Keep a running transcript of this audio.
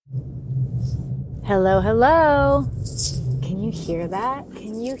Hello, hello. Can you hear that?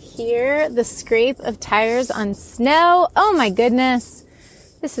 Can you hear the scrape of tires on snow? Oh my goodness.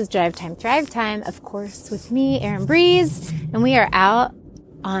 This is Drive Time, Thrive Time, of course, with me, Erin Breeze, and we are out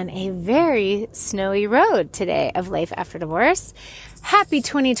on a very snowy road today of life after divorce. Happy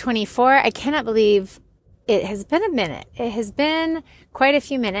 2024. I cannot believe it has been a minute. It has been quite a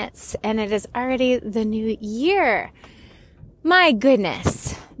few minutes, and it is already the new year. My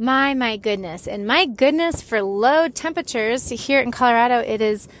goodness, my goodness. And my goodness for low temperatures here in Colorado,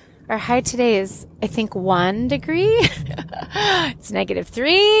 our high today is, I think, 1 degree. It's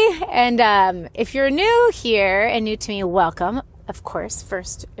 -3. And if you're new here and new to me, welcome. Of course,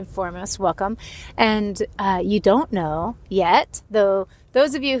 first and foremost, welcome. And you don't know yet, though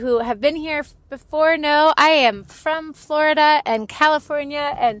those of you who have been here before know I am from Florida and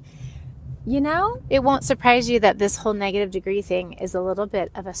California, and you know, it won't surprise you that this whole -degree thing is a little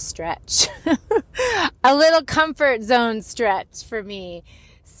bit of a stretch, a little comfort zone stretch for me.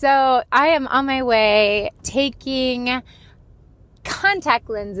 So I am on my way taking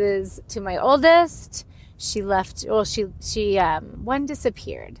contact lenses to my oldest. One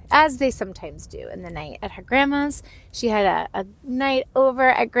disappeared, as they sometimes do in the night at her grandma's. She had a night over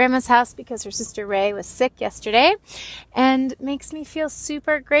at grandma's house because her sister Ray was sick yesterday, and makes me feel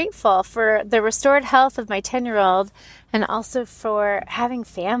super grateful for the restored health of my 10-year-old and also for having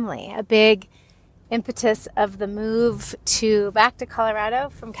family. A big impetus of the move back to Colorado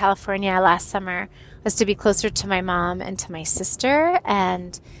from California last summer was to be closer to my mom and to my sister,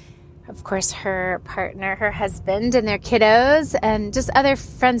 and of course, her partner, her husband, and their kiddos, and just other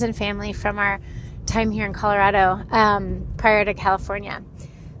friends and family from our time here in Colorado prior to California.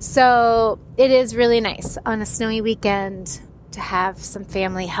 So it is really nice on a snowy weekend to have some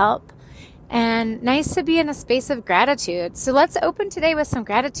family help, and nice to be in a space of gratitude. So let's open today with some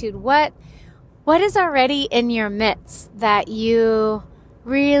gratitude. What is already in your midst that you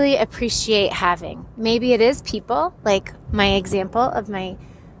really appreciate having? Maybe it is people, like my example of my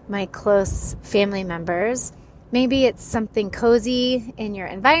close family members. Maybe it's something cozy in your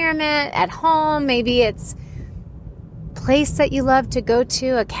environment at home. Maybe it's a place that you love to go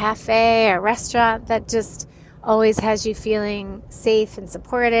to, a cafe, a restaurant that just always has you feeling safe and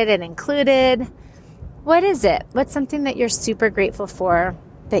supported and included. What is it? What's something that you're super grateful for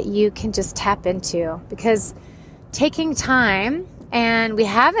that you can just tap into? Because taking time, and we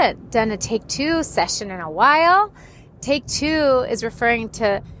haven't done a Take Two session in a while. Take Two is referring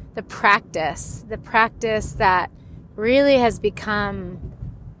to the practice that really has become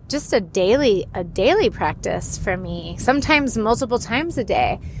just a daily practice for me, sometimes multiple times a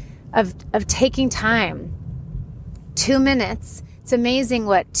day, of taking time. 2 minutes. It's amazing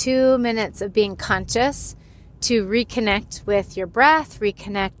what 2 minutes of being conscious to reconnect with your breath,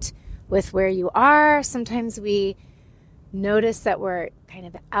 reconnect with where you are. Sometimes we notice that we're kind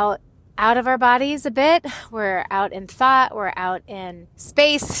of out of our bodies a bit. We're out in thought, we're out in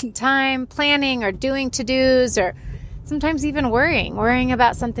space and time, planning or doing to-dos, or sometimes even worrying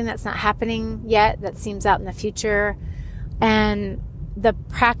about something that's not happening yet, that seems out in the future. And the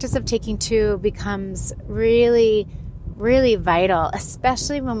practice of taking two becomes really, really vital,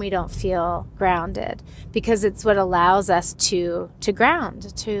 especially when we don't feel grounded, because it's what allows us to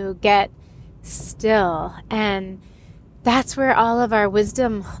ground, to get still. And that's where all of our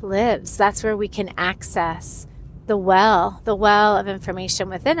wisdom lives. That's where we can access the well of information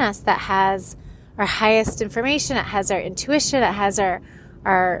within us that has our highest information. It has our intuition. It has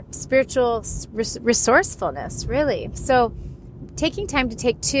our spiritual resourcefulness, really. So taking time to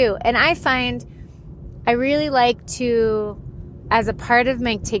take two. And I find I really like to, as a part of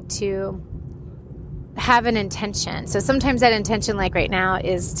my take two, have an intention. So sometimes that intention, like right now,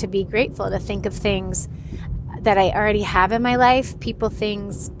 is to be grateful, to think of things that I already have in my life, people,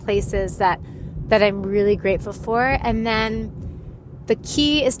 things, places that I'm really grateful for. And then the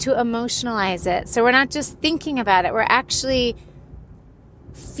key is to emotionalize it. So we're not just thinking about it. We're actually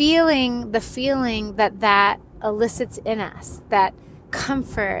feeling the feeling that elicits in us, that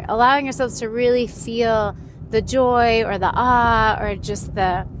comfort, allowing ourselves to really feel the joy or the awe or just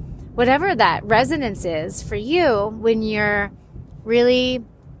the whatever that resonance is for you when you're really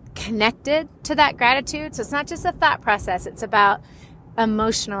connected to that gratitude. So it's not just a thought process. It's about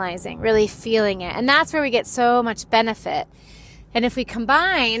emotionalizing, really feeling it. And that's where we get so much benefit. And if we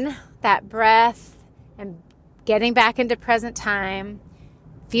combine that breath and getting back into present time,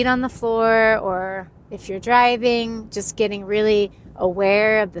 feet on the floor, or if you're driving, just getting really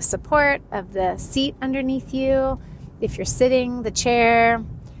aware of the support of the seat underneath you. If you're sitting, the chair.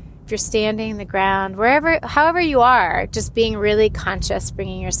 you're standing, the ground, wherever, however you are, just being really conscious,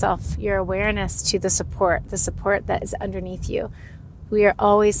 bringing your awareness to the support that is underneath you. We are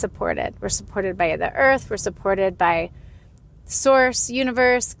always supported. We're supported by the earth. We're supported by source,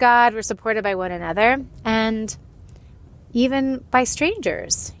 universe, God. We're supported by one another, and even by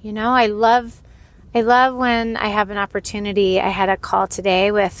strangers. You know, I love when I have an opportunity. I had a call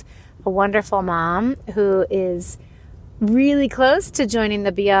today with a wonderful mom who is really close to joining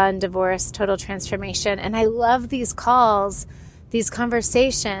the Beyond Divorce Total Transformation. And I love these calls, these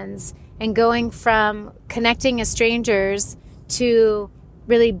conversations, and going from connecting as strangers to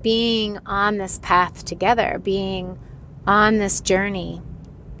really being on this path together, being on this journey,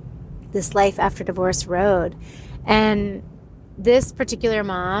 this life after divorce road. And this particular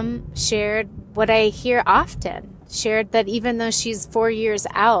mom shared what I hear often, shared that even though she's 4 years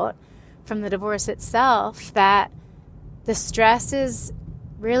out from the divorce itself, that the stress is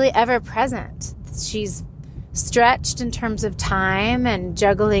really ever present. She's stretched in terms of time and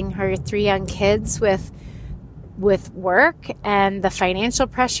juggling her 3 young kids with work and the financial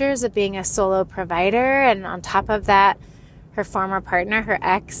pressures of being a solo provider. And on top of that, her former partner, her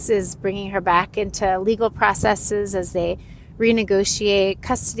ex, is bringing her back into legal processes as they renegotiate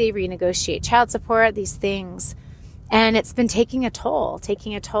custody, renegotiate child support, these things. And it's been taking a toll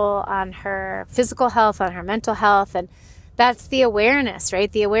on her physical health, on her mental health. And that's the awareness,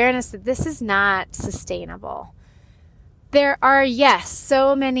 right? The awareness that this is not sustainable. There are, yes,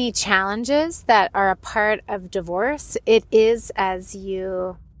 so many challenges that are a part of divorce. It is, as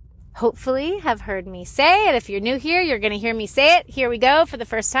you hopefully have heard me say, and if you're new here, you're going to hear me say it. Here we go for the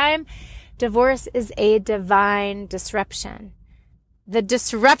first time. Divorce is a divine disruption. The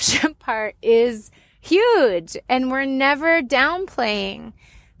disruption part is huge, and we're never downplaying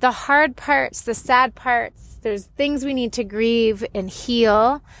the hard parts, the sad parts. There's things we need to grieve and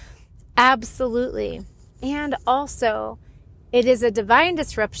heal. Absolutely. And also, it is a divine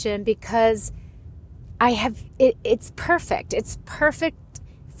disruption because it's perfect. It's perfect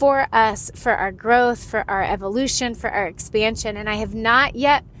for us, for our growth, for our evolution, for our expansion. And I have not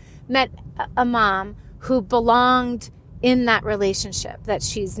yet met a mom who belonged in that relationship that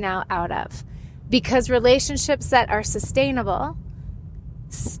she's now out of. Because relationships that are sustainable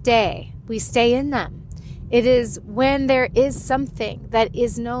we stay in them. It is when there is something that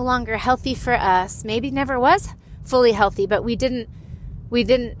is no longer healthy for us, maybe never was fully healthy, but we didn't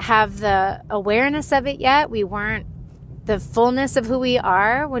have the awareness of it yet. We weren't the fullness of who we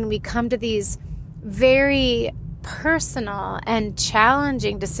are when we come to these very personal and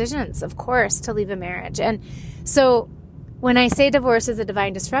challenging decisions, of course, to leave a marriage. And so when I say divorce is a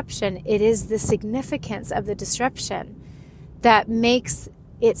divine disruption, it is the significance of the disruption that makes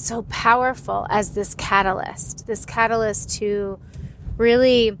it so powerful as this catalyst to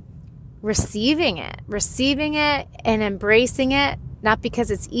really receiving it and embracing it, not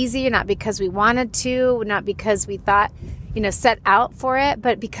because it's easy, not because we wanted to, not because we thought, set out for it,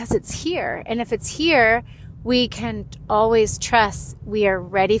 but because it's here. And if it's here, we can always trust we are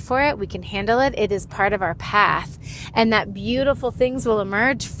ready for it. We can handle it. It is part of our path. And that beautiful things will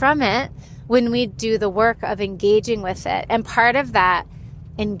emerge from it when we do the work of engaging with it. And part of that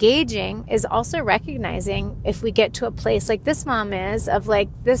engaging is also recognizing if we get to a place like this mom is of like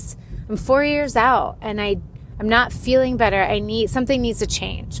this, I'm 4 years out and I'm not feeling better. Something needs to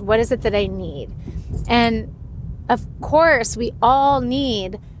change. What is it that I need? And of course, we all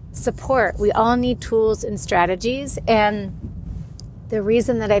need support. We all need tools and strategies. And the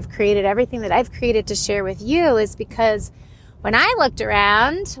reason that I've created everything that I've created to share with you is because when I looked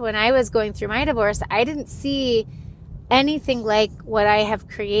around, when I was going through my divorce, I didn't see anything like what I have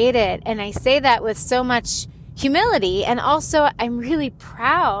created. And I say that with so much humility. And also, I'm really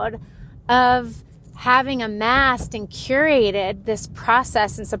proud of having amassed and curated this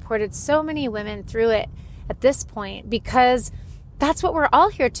process and supported so many women through it at this point, because that's what we're all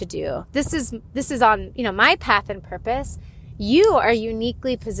here to do. This is on, my path and purpose. You are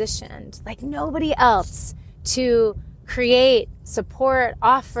uniquely positioned like nobody else to create, support,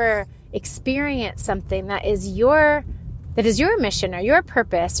 offer, experience something that is your mission or your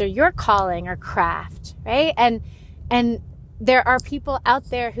purpose or your calling or craft, right? And there are people out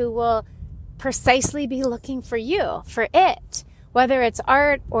there who will precisely be looking for you, for it, whether it's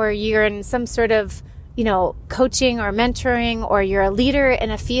art or you're in some sort of, coaching or mentoring, or you're a leader in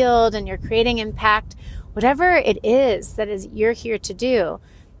a field and you're creating impact, whatever it is that is you're here to do.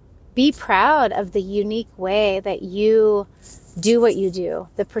 Be proud of the unique way that you do what you do,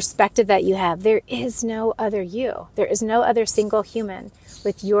 the perspective that you have. There is no other you. There is no other single human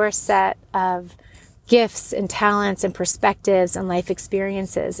with your set of gifts and talents and perspectives and life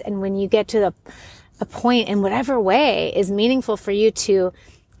experiences. And when you get to a point in whatever way is meaningful for you to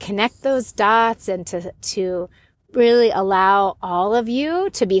connect those dots and to really allow all of you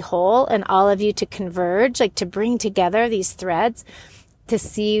to be whole and all of you to converge, like to bring together these threads to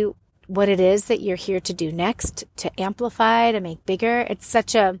see what it is that you're here to do next, to amplify, to make bigger.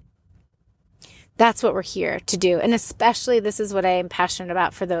 That's what we're here to do. And especially this is what I am passionate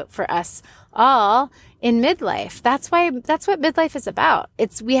about for us all in midlife. That's what midlife is about.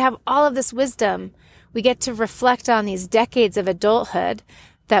 We have all of this wisdom. We get to reflect on these decades of adulthood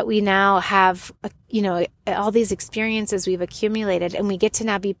that we now have, all these experiences we've accumulated, and we get to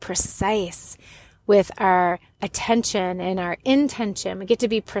now be precise with our attention and our intention. We get to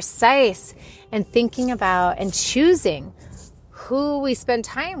be precise and thinking about and choosing who we spend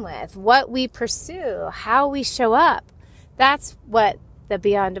time with, what we pursue, how we show up. That's what the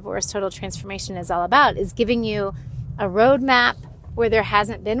Beyond Divorce Total Transformation is all about, is giving you a roadmap where there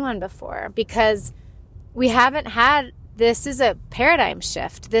hasn't been one before, because we haven't had. This is a paradigm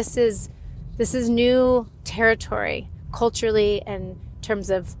shift. This is new territory culturally and in terms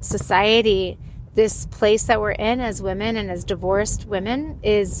of society. This place that we're in as women and as divorced women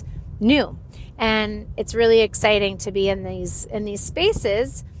is new. And it's really exciting to be in these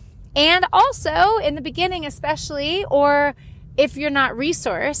spaces. And also in the beginning, especially, or if you're not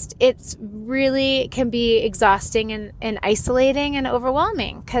resourced, it's really can be exhausting and isolating and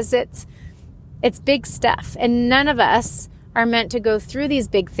overwhelming, because it's big stuff. And none of us are meant to go through these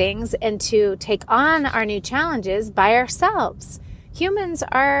big things and to take on our new challenges by ourselves.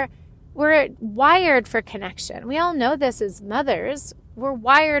 We're wired for connection. We all know this as mothers. We're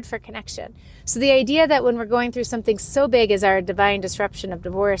wired for connection. So the idea that when we're going through something so big as our divine disruption of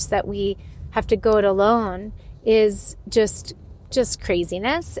divorce, that we have to go it alone is just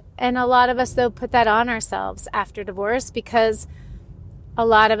craziness. And a lot of us, though, put that on ourselves after divorce, because a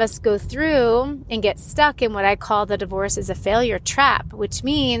lot of us go through and get stuck in what I call the divorce is a failure trap, which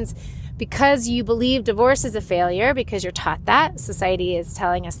means because you believe divorce is a failure, because you're taught that, society is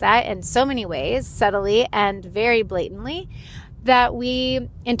telling us that in so many ways, subtly and very blatantly, that we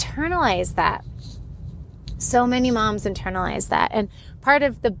internalize that. So many moms internalize that. And part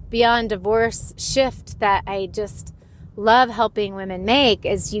of the Beyond Divorce shift that I just love helping women make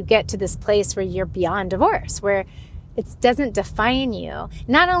is you get to this place where you're beyond divorce, where it doesn't define you.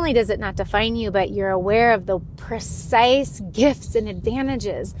 Not only does it not define you, but you're aware of the precise gifts and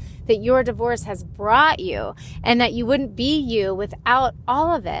advantages that your divorce has brought you, and that you wouldn't be you without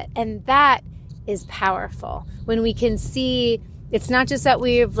all of it. And that is powerful. When we can see, it's not just that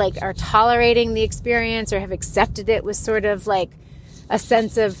we've are tolerating the experience or have accepted it with sort of a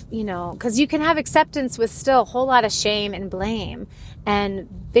sense of, because you can have acceptance with still a whole lot of shame and blame and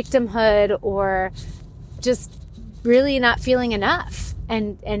victimhood, or just really not feeling enough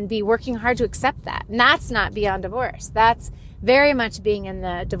and be working hard to accept that. And that's not Beyond Divorce. That's very much being in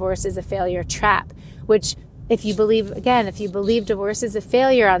the divorce is a failure trap, which if you believe divorce is a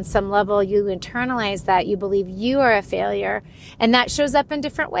failure on some level, you internalize that, you believe you are a failure, and that shows up in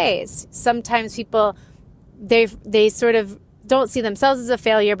different ways. Sometimes people, they sort of don't see themselves as a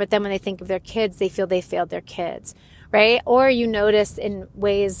failure, but then when they think of their kids, they feel they failed their kids, right? Or you notice in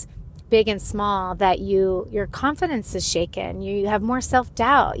ways big and small that your confidence is shaken. You have more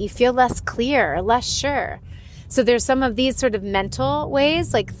self-doubt. You feel less clear or less sure. So there's some of these sort of mental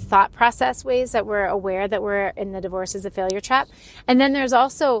ways, like thought process ways, that we're aware that we're in the divorce is a failure trap. And then there's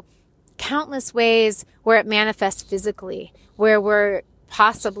also countless ways where it manifests physically, where we're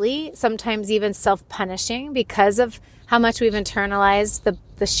possibly sometimes even self-punishing because of how much we've internalized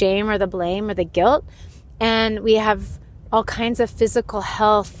the shame or the blame or the guilt. And we have all kinds of physical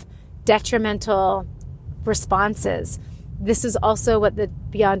health detrimental responses. This is also what the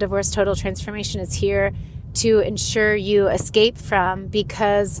Beyond Divorce Total Transformation is here to ensure you escape from,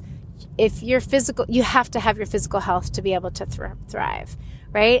 because if you're physical, you have to have your physical health to be able to thrive,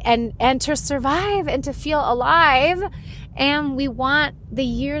 right? And to survive and to feel alive. And we want the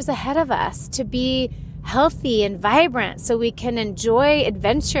years ahead of us to be healthy and vibrant so we can enjoy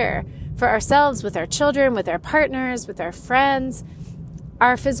adventure for ourselves, with our children, with our partners, with our friends.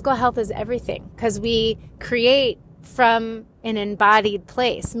 Our physical health is everything, because we create from an embodied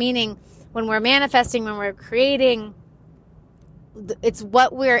place, meaning when we're manifesting, when we're creating, it's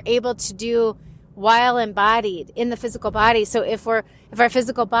what we're able to do while embodied in the physical body. So if our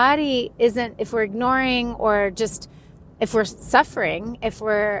physical body isn't, if we're ignoring, or just if we're suffering, if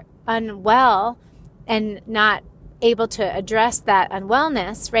we're unwell and not able to address that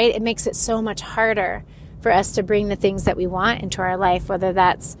unwellness, right, it makes it so much harder for us to bring the things that we want into our life, whether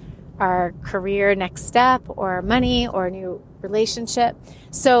that's our career next step or money or a new relationship.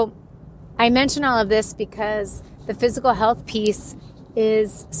 So I mention all of this because the physical health piece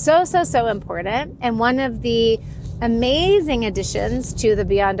is so, so, so important. And one of the amazing additions to the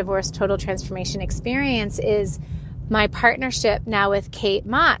Beyond Divorce Total Transformation experience is my partnership now with Kate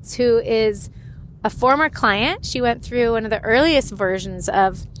Motz, who is a former client. She went through one of the earliest versions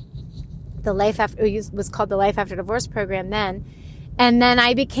of the it was called the Life After Divorce program then. And then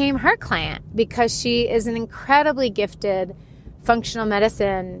I became her client because she is an incredibly gifted functional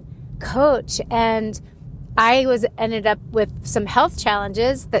medicine coach. And I ended up with some health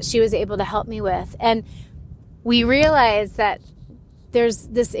challenges that she was able to help me with. And we realized that there's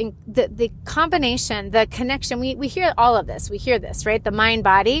this, the combination, the connection, we hear all of this. We hear this, right? The mind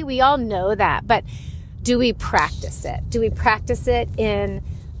body, we all know that. But do we practice it? Do we practice it in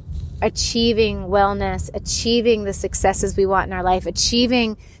achieving wellness, achieving the successes we want in our life,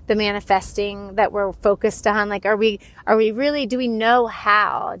 achieving the manifesting that we're focused on? Like, are we really, do we know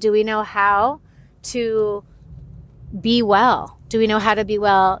how? Do we know how to be well? Do we know how to be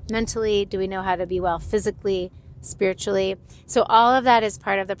well mentally? Do we know how to be well physically, spiritually? So all of that is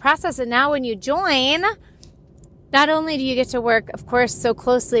part of the process. And now when you join, not only do you get to work, of course, so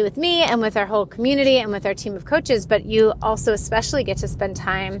closely with me and with our whole community and with our team of coaches, but you also especially get to spend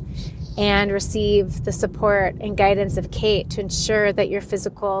time and receive the support and guidance of Kate to ensure that your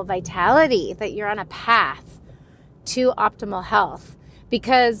physical vitality, that you're on a path to optimal health.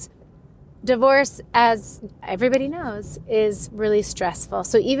 Because divorce, as everybody knows, is really stressful.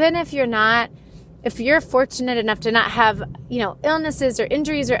 So even if you're fortunate enough to not have, illnesses or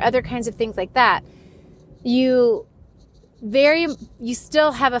injuries or other kinds of things like that, you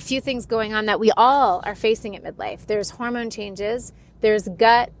still have a few things going on that we all are facing at midlife. There's hormone changes, there's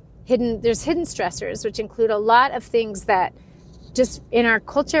hidden stressors, which include a lot of things that just in our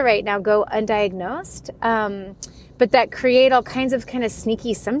culture right now go undiagnosed, but that create all kinds of kind of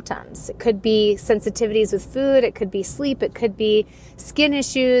sneaky symptoms. It could be sensitivities with food, it could be sleep, it could be skin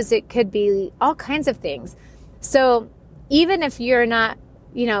issues, it could be all kinds of things. So even if you're not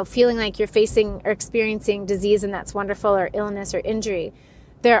feeling like you're facing or experiencing disease, and that's wonderful, or illness or injury,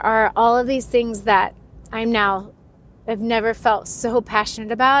 there are all of these things that I've never felt so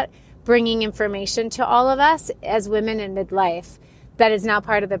passionate about bringing information to all of us as women in midlife that is now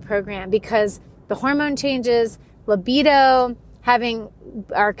part of the program, because the hormone changes, libido, having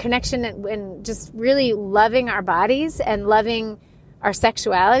our connection and just really loving our bodies and loving our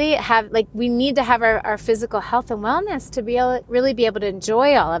sexuality, we need to have our physical health and wellness to really be able to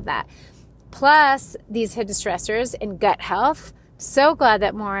enjoy all of that. Plus these hidden stressors and gut health. So glad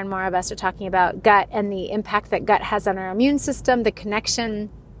that more and more of us are talking about gut and the impact that gut has on our immune system, the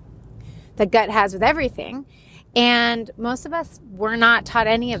connection that gut has with everything. And most of us were not taught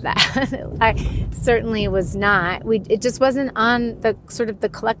any of that. I certainly was not. It just wasn't on the sort of the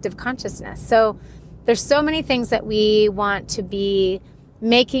collective consciousness. So there's so many things that we want to be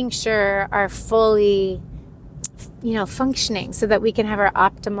making sure are fully, functioning so that we can have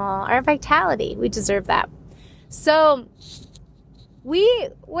our vitality. We deserve that. So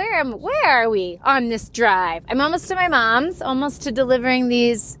where are we on this drive? I'm almost to my mom's, almost to delivering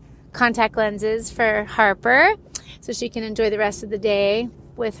these contact lenses for Harper so she can enjoy the rest of the day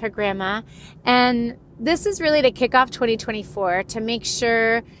with her grandma. And this is really to kick off 2024, to make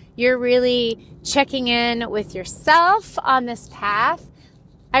sure you're really checking in with yourself on this path.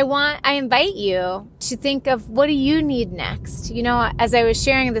 I invite you to think of, what do you need next? As I was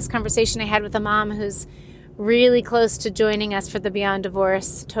sharing this conversation I had with a mom who's really close to joining us for the Beyond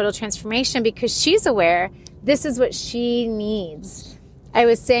Divorce Total Transformation, because she's aware this is what she needs. I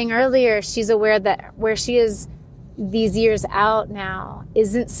was saying earlier, she's aware that where she is these years out now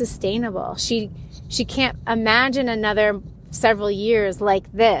isn't sustainable. She can't imagine another several years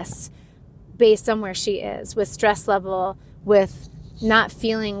like this based on where she is, with stress level, with not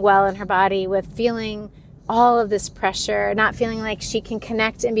feeling well in her body, with feeling all of this pressure, not feeling like she can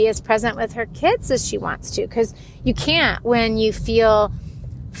connect and be as present with her kids as she wants to, because you can't when you feel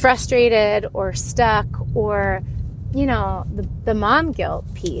frustrated or stuck, or the mom guilt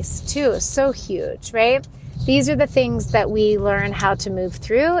piece too is so huge, right? These are the things that we learn how to move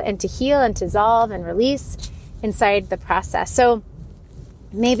through and to heal and to dissolve and release inside the process. So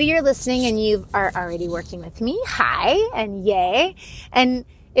maybe you're listening and you are already working with me. Hi and yay. And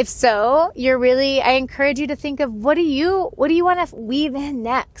if so, I encourage you to think of, what do you want to weave in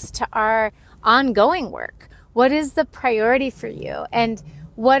next to our ongoing work? What is the priority for you? And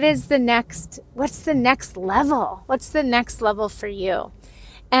what's the next level? What's the next level for you?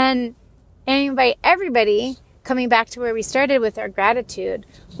 And I invite everybody coming back to where we started with our gratitude,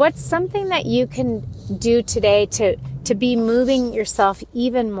 what's something that you can do today to be moving yourself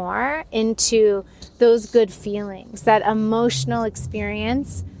even more into those good feelings, that emotional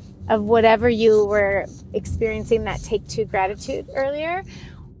experience of whatever you were experiencing, that take two gratitude earlier?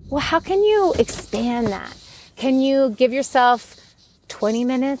 Well, how can you expand that? Can you give yourself 20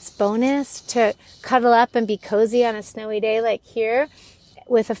 minutes bonus to cuddle up and be cozy on a snowy day like here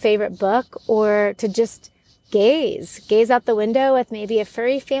with a favorite book, or to just gaze out the window with maybe a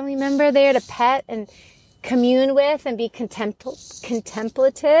furry family member there to pet and commune with and be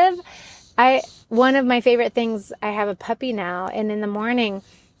contemplative? One of my favorite things, I have a puppy now, and in the morning,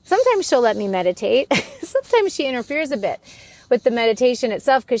 sometimes she'll let me meditate. Sometimes she interferes a bit with the meditation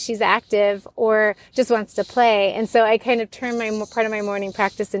itself because she's active or just wants to play. And so I kind of turn part of my morning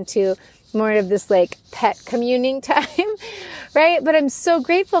practice into more of this like pet communing time, right? But I'm so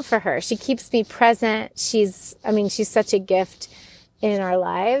grateful for her. She keeps me present. She's such a gift in our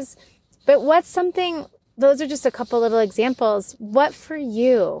lives. But those are just a couple little examples. What for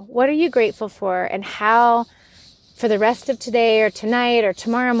you? What are you grateful for? And how, for the rest of today or tonight or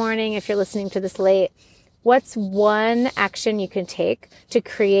tomorrow morning, if you're listening to this late, what's one action you can take to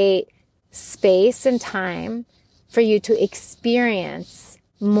create space and time for you to experience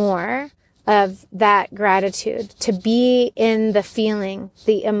more of that gratitude, to be in the feeling,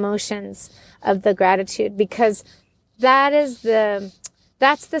 the emotions of the gratitude? Because that's the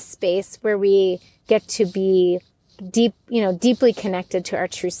space where we get to be deeply connected to our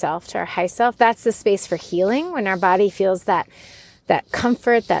true self, to our high self. That's the space for healing, when our body feels that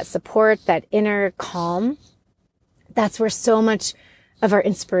comfort, that support, that inner calm. That's where so much of our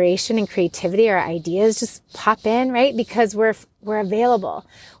inspiration and creativity, our ideas just pop in, right? Because we're available.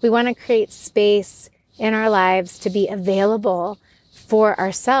 We want to create space in our lives to be available for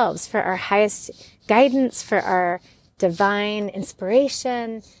ourselves, for our highest guidance, for our divine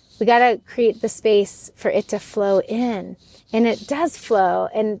inspiration. We got to create the space for it to flow in. And it does flow.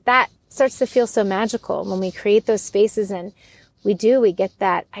 And that starts to feel so magical when we create those spaces, and we get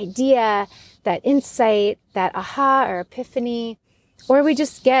that idea, that insight, that aha or epiphany, or we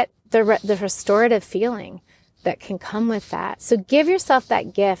just get the restorative feeling that can come with that. So give yourself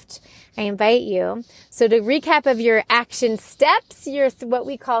that gift. I invite you. So to recap of your action steps, what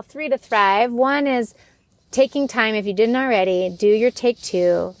we call 3 to Thrive. 1 is taking time. If you didn't already, do your take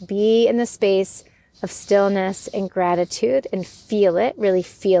 2. Be in the space of stillness and gratitude and feel it, really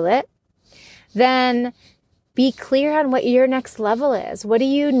feel it. Then be clear on what your next level is. What do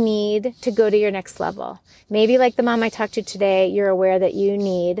you need to go to your next level? Maybe like the mom I talked to today, you're aware that you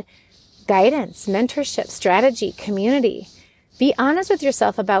need guidance, mentorship, strategy, community. Be honest with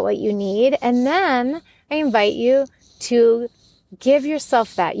yourself about what you need. And then I invite you to give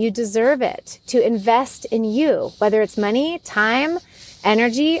yourself that. You deserve it, to invest in you, whether it's money, time,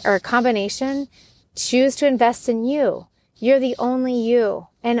 energy, or a combination. Choose to invest in you. You're the only you,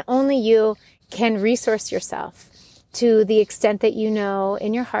 and only you can resource yourself to the extent that you know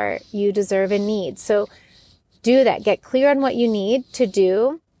in your heart you deserve and need. So do that. Get clear on what you need to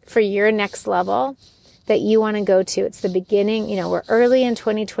do for your next level that you want to go to. It's the beginning. We're early in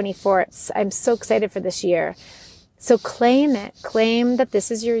 2024. I'm so excited for this year. So claim it. Claim that this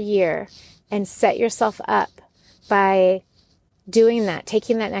is your year, and set yourself up by doing that,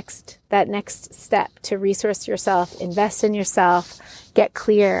 taking that next step to resource yourself, invest in yourself, get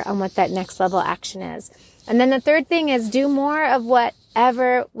clear on what that next level action is. And then the third thing is do more of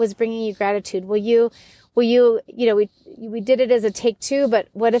whatever was bringing you gratitude. We did it as a take 2, but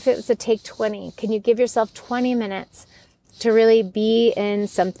what if it was a take 20? Can you give yourself 20 minutes to really be in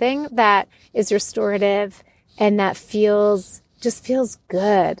something that is restorative and that feels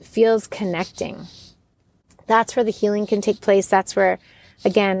good, feels connecting? That's where the healing can take place. That's where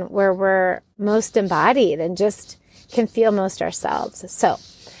we're most embodied and just can feel most ourselves. So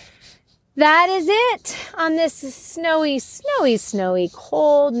that is it on this snowy,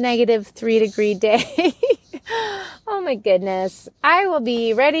 cold, -3-degree day. Oh my goodness. I will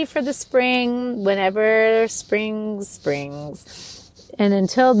be ready for the spring whenever spring springs. And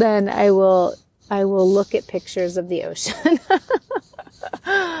until then, I will look at pictures of the ocean.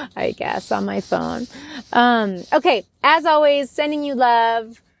 I guess, on my phone. Okay. As always, sending you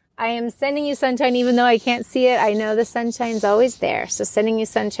love. I am sending you sunshine, even though I can't see it. I know the sunshine's always there. So sending you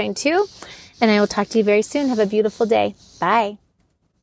sunshine too. And I will talk to you very soon. Have a beautiful day. Bye.